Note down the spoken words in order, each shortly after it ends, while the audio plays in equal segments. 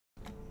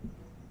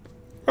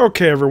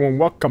Okay, everyone,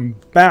 welcome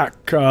back.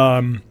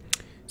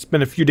 It's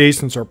been a few days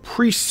since our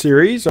Priest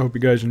series. I hope you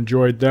guys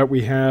enjoyed that.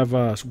 We have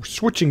we're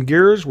switching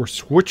gears, we're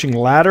switching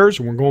ladders,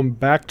 and we're going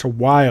back to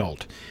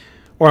Wild.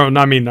 Well,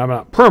 I mean, I'm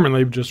not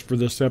permanently, just for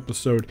this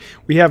episode.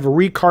 We have a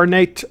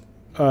Reincarnate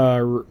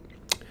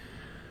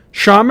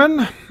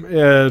Shaman.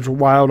 It's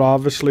Wild,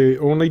 obviously,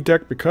 only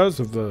deck because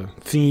of the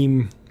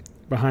theme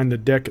behind the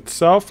deck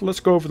itself.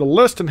 Let's go over the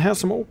list and have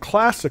some old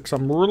classics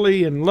I'm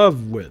really in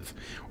love with,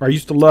 or I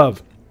used to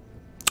love.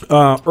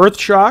 Earth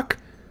Shock,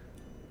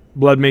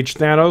 Blood Mage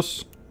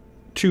Thanos,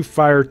 2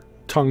 Fire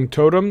Tongue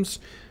Totems,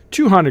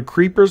 2 Haunted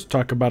Creepers.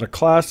 Talk about a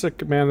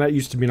classic. Man, that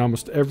used to be in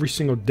almost every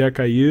single deck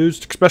I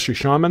used, especially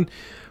Shaman.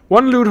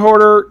 1 Loot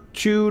Hoarder,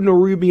 2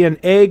 Nerubian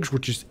Eggs,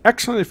 which is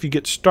excellent if you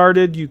get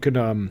started. You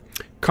can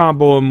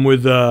combo them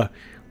with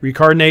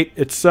Reincarnate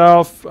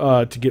itself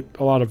to get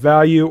a lot of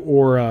value,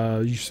 or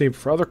you save it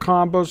for other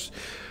combos.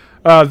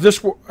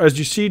 This, as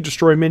you see,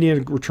 destroy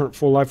minion, return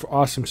full life.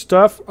 Awesome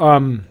stuff.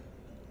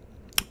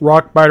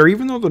 Rock Biter,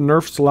 even though the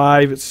nerf's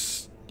live,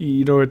 it's,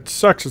 you know, it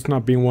sucks it's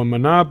not being 1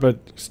 mana,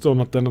 but still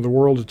not the end of the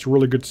world. It's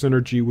really good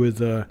synergy with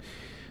the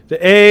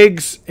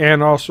eggs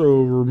and also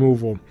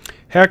removal.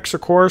 Hex,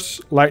 of course,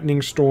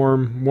 Lightning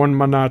Storm, 1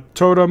 mana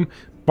totem.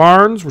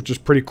 Barnes, which is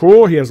pretty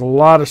cool. He has a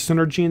lot of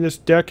synergy in this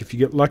deck if you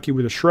get lucky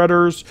with the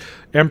Shredders,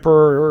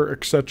 Emperor,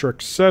 etc.,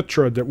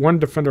 etc. That 1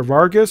 Defender of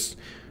Argus,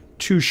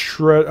 2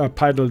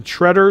 Piloted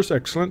Shredders,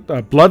 excellent.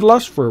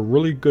 Bloodlust for a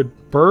really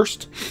good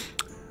burst.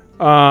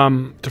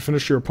 To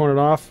finish your opponent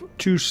off.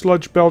 2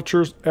 Sludge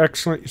Belchers,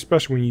 excellent,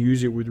 especially when you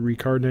use it with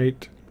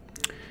Reincarnate.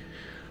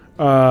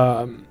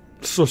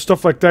 So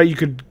stuff like that, you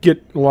could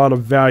get a lot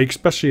of value,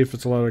 especially if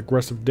it's a lot of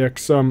aggressive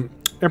decks.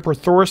 Emperor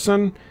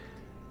Thorson,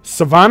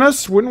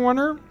 Sylvanas, wouldn't want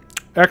her.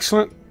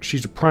 Excellent,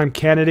 she's a prime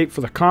candidate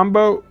for the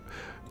combo.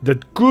 The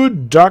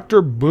good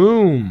Dr.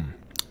 Boom.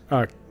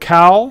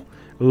 Cal.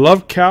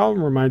 Love Cal,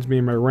 reminds me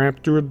of my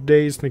Ramp Druid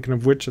days, thinking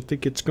of which I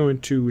think it's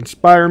going to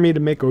inspire me to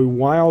make a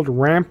Wild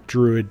Ramp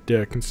Druid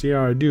deck and see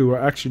how I do.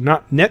 Actually,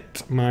 not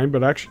net mine,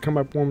 but I actually come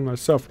up with one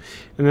myself.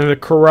 And then the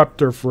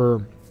Corruptor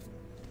for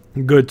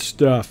good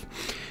stuff.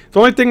 The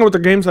only thing with the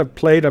games I've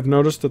played, I've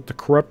noticed that the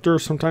Corruptor,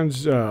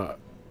 sometimes,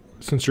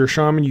 since you're a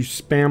Shaman, you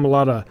spam a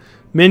lot of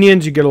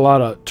minions, you get a lot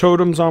of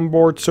totems on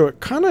board, so it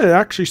kind of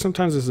actually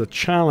sometimes is a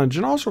challenge.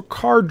 And also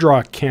card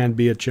draw can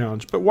be a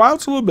challenge. But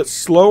Wild's a little bit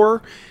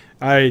slower.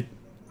 I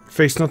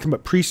faced nothing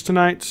but Priest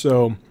tonight,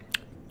 so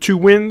 2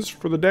 wins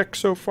for the deck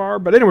so far.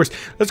 But anyways,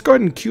 let's go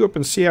ahead and queue up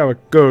and see how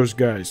it goes,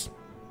 guys.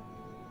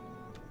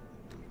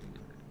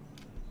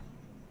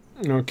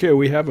 Okay,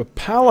 we have a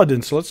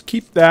Paladin, so let's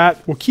keep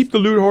that. We'll keep the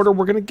Loot Hoarder.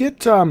 We're going to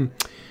get,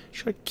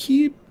 should I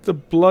keep the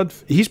Blood?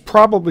 He's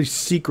probably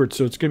secret,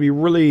 so it's going to be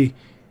really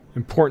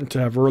important to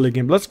have early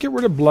game. Let's get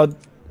rid of Blood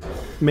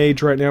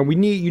Mage right now.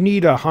 You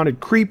need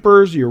Haunted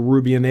Creepers, your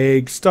Rubian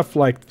Eggs, stuff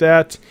like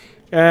that.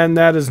 And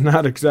that is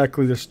not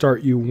exactly the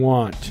start you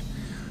want.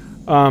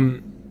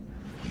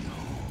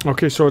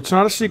 Okay, so it's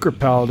not a secret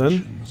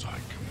Paladin.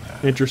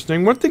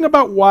 Interesting. One thing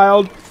about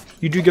Wild,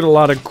 you do get a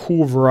lot of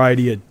cool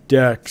variety of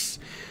decks.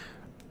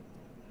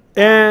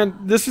 And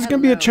this is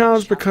going to be a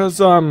challenge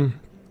because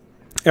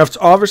it's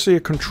obviously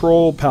a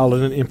control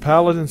Paladin, and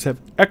Paladins have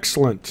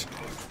excellent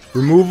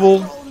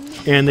removal,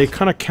 and they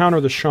kind of counter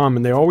the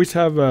Shaman. They always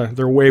have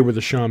their way with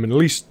the Shaman, at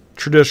least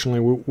traditionally.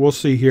 We'll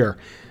see here.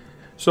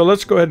 So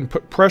let's go ahead and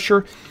put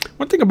pressure.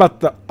 One thing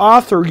about the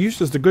author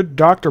uses the good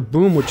Dr.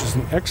 Boom, which is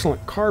an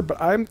excellent card, but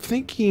I'm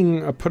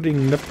thinking of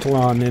putting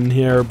Neptulon in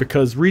here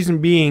because reason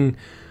being,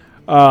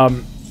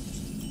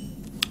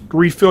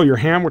 refill your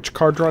hand, which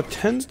card draw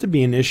tends to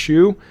be an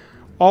issue.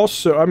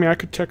 Also, I mean, I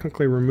could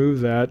technically remove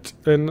that.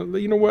 And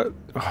you know what?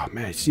 Oh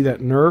man, see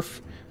that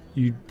nerf?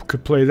 You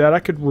could play that. I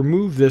could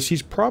remove this.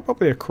 He's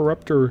probably a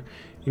Corruptor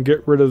and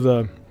get rid of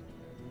the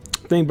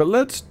thing, but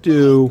let's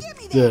do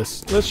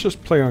this. Let's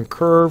just play on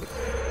curve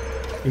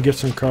and get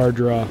some card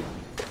draw.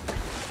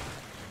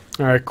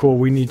 Alright, cool.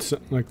 We need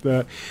something like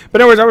that.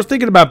 But anyways, I was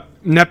thinking about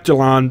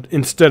Neptulon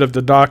instead of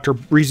the Doctor.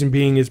 Reason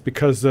being is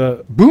because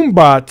the Boom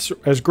Bots,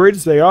 as great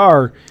as they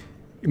are,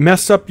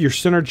 mess up your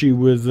synergy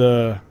with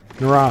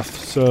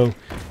Narath. So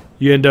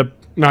you end up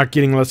not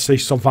getting, let's say,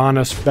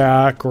 Sylvanas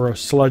back or a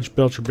Sludge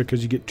Belcher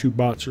because you get 2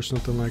 bots or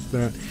something like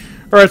that.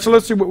 Alright, so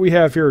let's see what we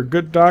have here.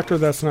 Good Doctor,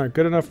 that's not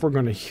good enough. We're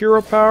going to Hero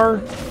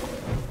Power.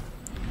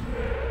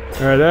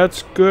 Alright,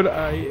 that's good.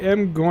 I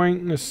am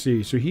going to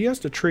see. So he has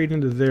to trade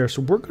into there.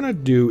 So what we're going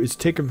to do is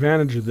take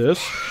advantage of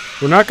this.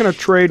 We're not going to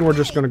trade. We're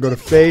just going to go to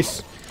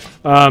face.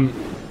 And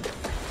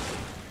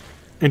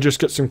just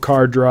get some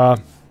card draw.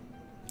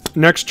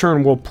 Next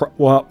turn,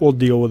 we'll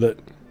deal with it.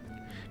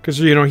 Because,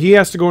 you know, he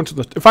has to go into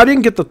the... If I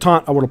didn't get the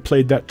taunt, I would have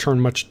played that turn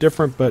much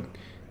different. But,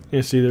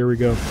 you see, there we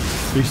go.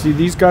 You see,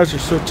 these guys are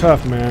so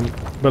tough, man.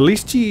 But at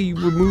least he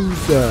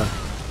removes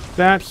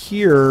that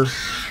here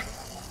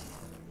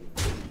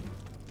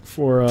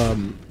for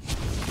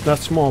that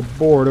small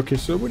board. Okay,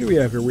 so what do we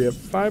have here? We have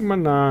 5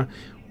 mana.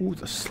 Ooh,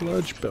 the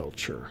Sludge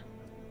Belcher.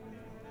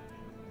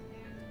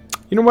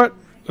 You know what?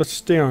 Let's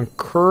stay on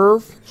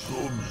curve.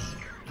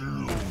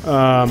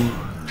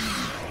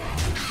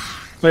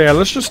 But yeah,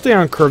 let's just stay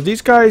on curve.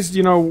 These guys,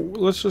 you know,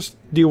 let's just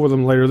deal with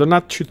them later. They're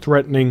not too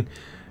threatening,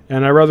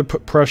 and I'd rather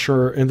put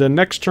pressure. And then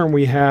next turn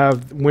we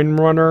have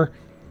Windrunner.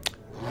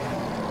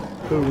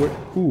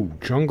 Ooh,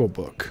 Jungle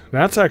Book.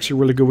 That's actually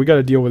really good. We got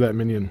to deal with that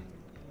minion.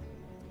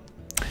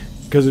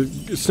 Because it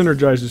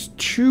synergizes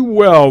too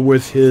well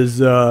with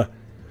his... ooh,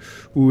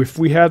 if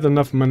we had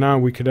enough mana,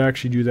 we could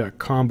actually do that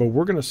combo.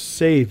 We're going to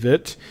save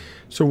it.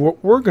 So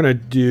what we're going to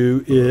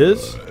do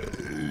is...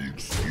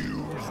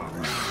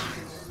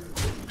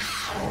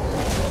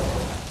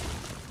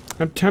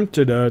 I'm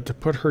tempted to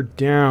put her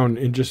down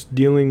and just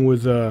dealing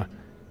with...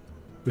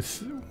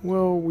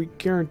 well, we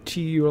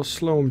guarantee you'll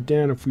slow him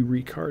down if we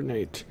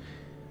reincarnate.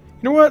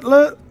 You know what?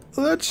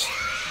 Let's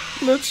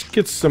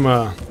get some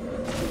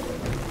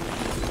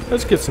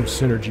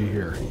synergy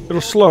here. It'll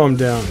slow him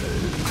down.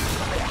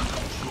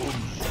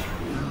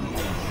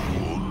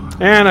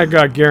 And I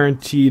got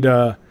guaranteed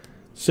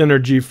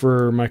synergy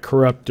for my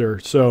corruptor.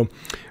 So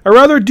I'd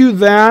rather do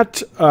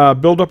that.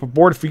 Build up a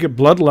board. If we get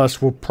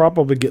Bloodlust, we'll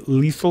probably get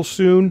lethal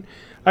soon.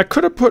 I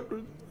could have put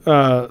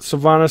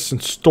Sylvanas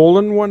and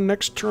stolen one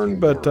next turn,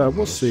 but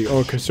we'll see.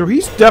 Okay, so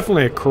he's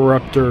definitely a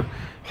corruptor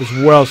as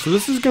well. So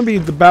this is going to be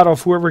the battle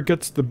of whoever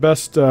gets the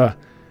best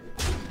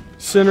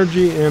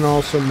synergy, and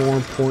also more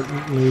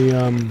importantly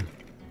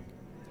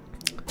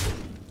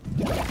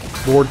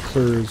board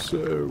clears.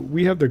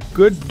 We have the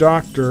good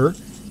doctor,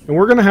 and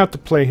we're going to have to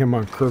play him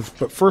on curve,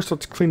 but first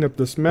let's clean up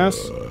this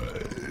mess.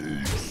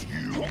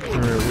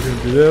 Alright, we're going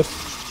to do this.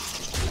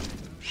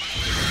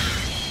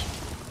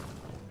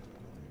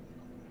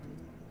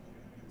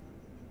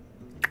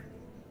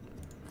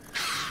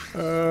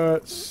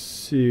 Let's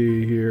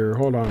see here.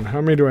 Hold on.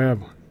 How many do I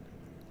have?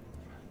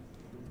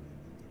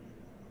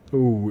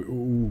 Ooh,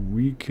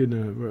 we can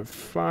have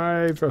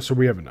 5. Oh, so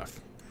we have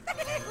enough.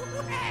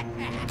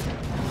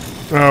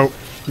 Oh,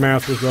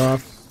 math was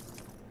off.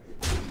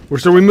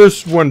 So we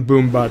missed one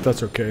boom bot.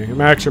 That's okay.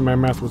 Actually, my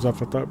math was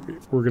off. I thought we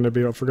were going to be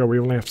able to forget. We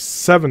only have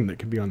 7 that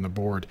could be on the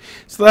board.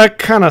 So that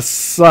kind of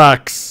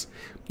sucks.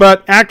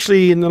 But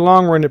actually, in the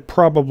long run, it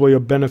probably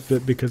will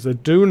benefit because I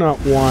do not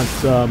want...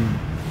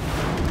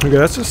 okay,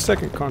 that's the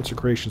second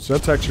consecration, so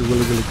that's actually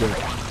really, really good.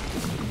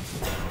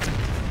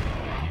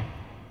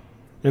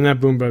 And that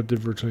boom bot did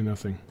virtually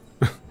nothing.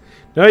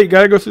 No, you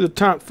gotta go through the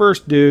taunt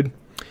first, dude.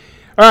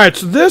 Alright,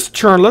 so this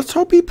turn, let's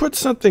hope he puts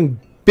something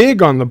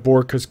big on the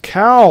board, because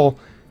Cal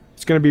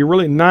is going to be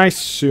really nice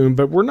soon,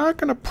 but we're not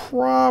going to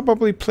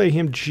probably play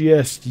him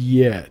just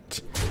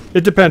yet.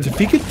 It depends. If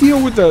he could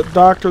deal with the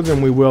doctor,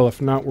 then we will.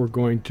 If not, we're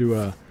going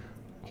to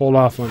hold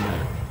off on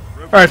that.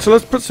 Alright, so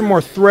let's put some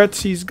more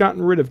threats. He's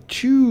gotten rid of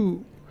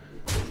 2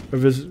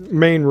 of his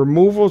main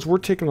removals. We're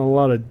taking a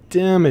lot of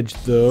damage,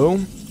 though.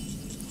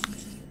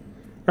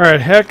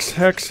 Alright,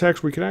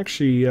 Hex. We can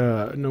actually...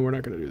 no, we're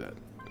not going to do that.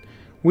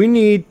 We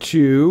need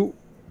to...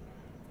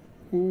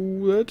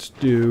 let's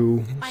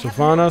do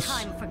Sylvanas.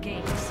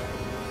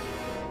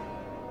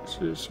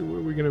 So what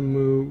are we going to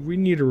move? We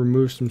need to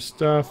remove some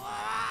stuff.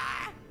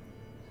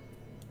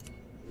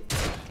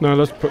 No,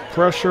 let's put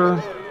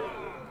pressure.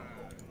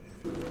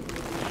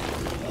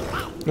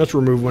 Let's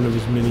remove one of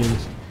his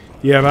minions.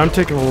 Yeah, but I'm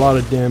taking a lot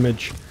of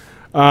damage.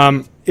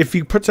 If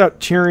he puts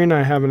out Tyrion,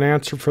 I have an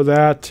answer for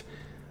that.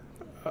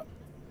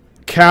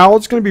 Cal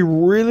is going to be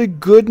really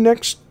good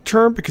next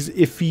turn, because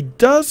if he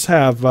does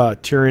have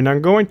Tyrion,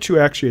 I'm going to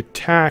actually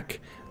attack.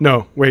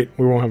 No, wait,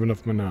 we won't have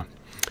enough mana.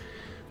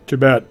 Too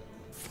bad.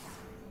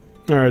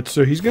 Alright,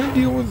 so he's going to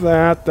deal with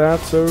that.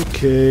 That's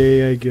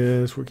okay, I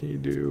guess. What can you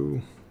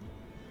do?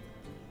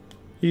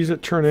 He's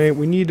at turn 8.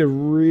 We need to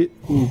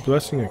ooh,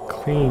 Blessing of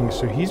Clean.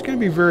 So he's going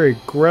to be very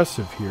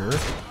aggressive here.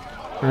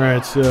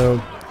 Alright,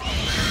 so...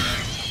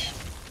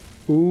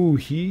 ooh,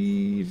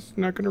 he's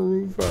not going to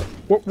move up.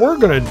 What we're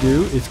going to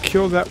do is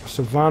kill that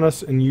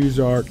Sylvanas and use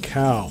our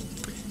Cal.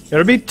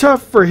 It'll be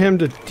tough for him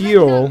to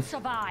deal.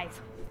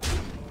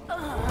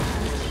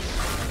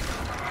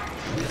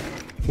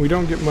 We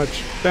don't get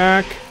much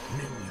back.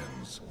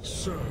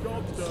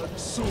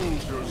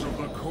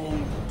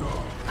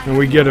 And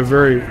we get a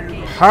very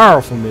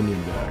powerful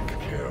minion back.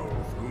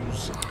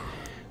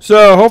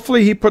 So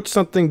hopefully he puts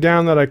something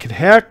down that I could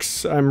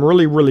hex. I'm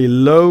really, really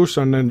low,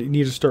 so I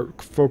need to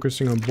start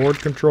focusing on board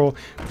control.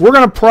 We're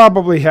going to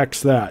probably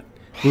hex that,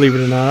 believe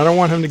it or not. I don't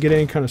want him to get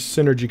any kind of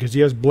synergy because he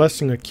has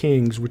Blessing of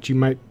Kings, which he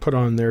might put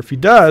on there. If he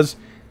does,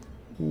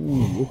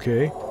 ooh,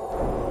 okay.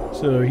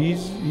 So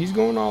he's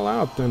going all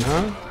out then,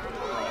 huh?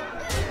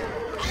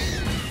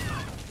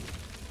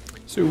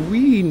 So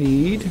we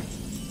need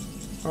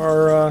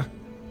our,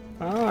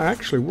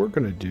 actually we're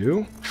going to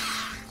do...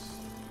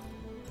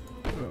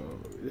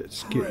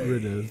 let's get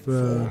rid of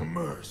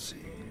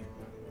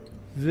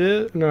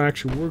this. No,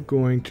 actually, we're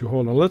going to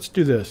hold on. Let's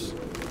do this.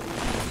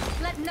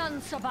 Let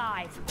none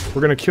survive.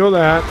 We're gonna kill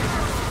that.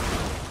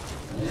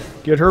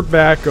 Get her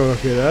back.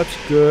 Okay, that's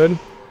good.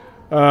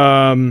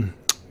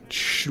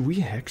 Should we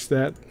hex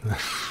that?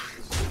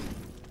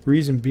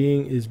 Reason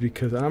being is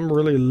because I'm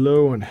really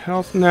low on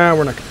health. Nah,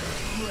 we're not.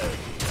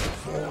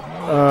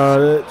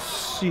 Let's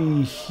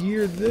see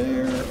here,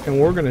 there, and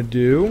we're gonna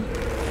do.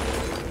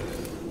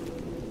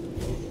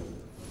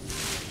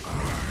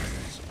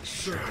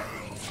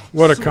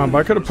 What a combo.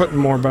 I could have put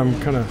more, but I'm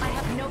kind of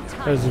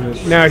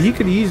hesitant. Now, he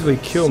could easily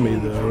kill me,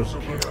 though.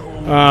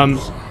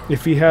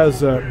 If he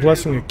has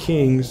Blessing of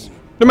Kings.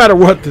 No matter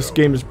what, this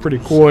game is pretty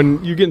cool,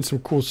 and you're getting some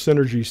cool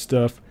synergy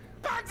stuff.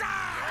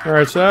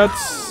 Alright, so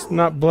that's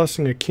not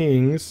Blessing of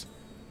Kings.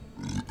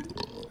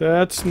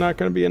 That's not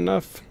going to be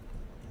enough.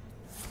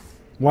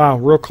 Wow,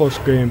 real close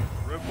game.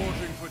 Reporting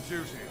for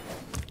duty.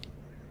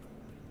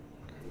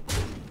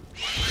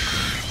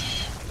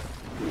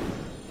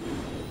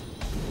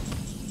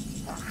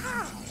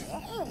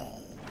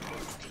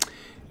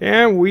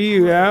 And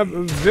we have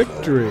a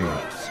victory.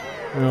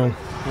 Well,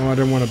 oh, I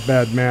didn't want a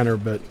bad manner,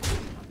 but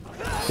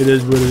it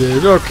is what it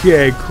is.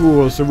 Okay,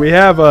 cool. So we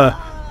have a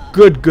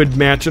good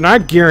match, and I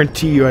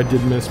guarantee you I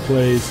did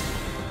misplays.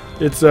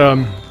 It's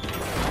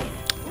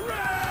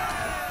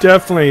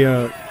definitely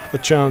a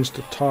challenge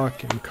to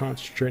talk and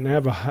concentrate, and I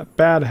have a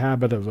bad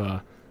habit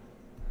of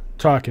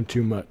talking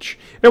too much.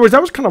 Anyways,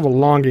 that was kind of a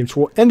long game,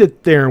 so we'll end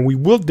it there, and we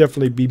will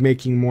definitely be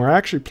making more. I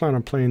actually plan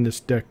on playing this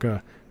deck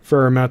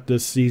fair amount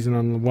this season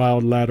on the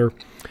Wild ladder,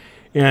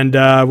 and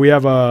we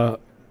have a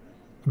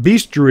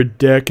Beast Druid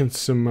deck and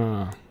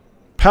some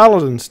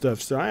Paladin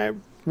stuff, so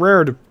I'm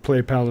rare to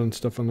play Paladin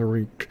stuff on the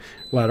Rink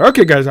ladder.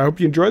 Okay, guys, I hope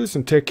you enjoy this,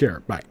 and take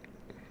care. Bye.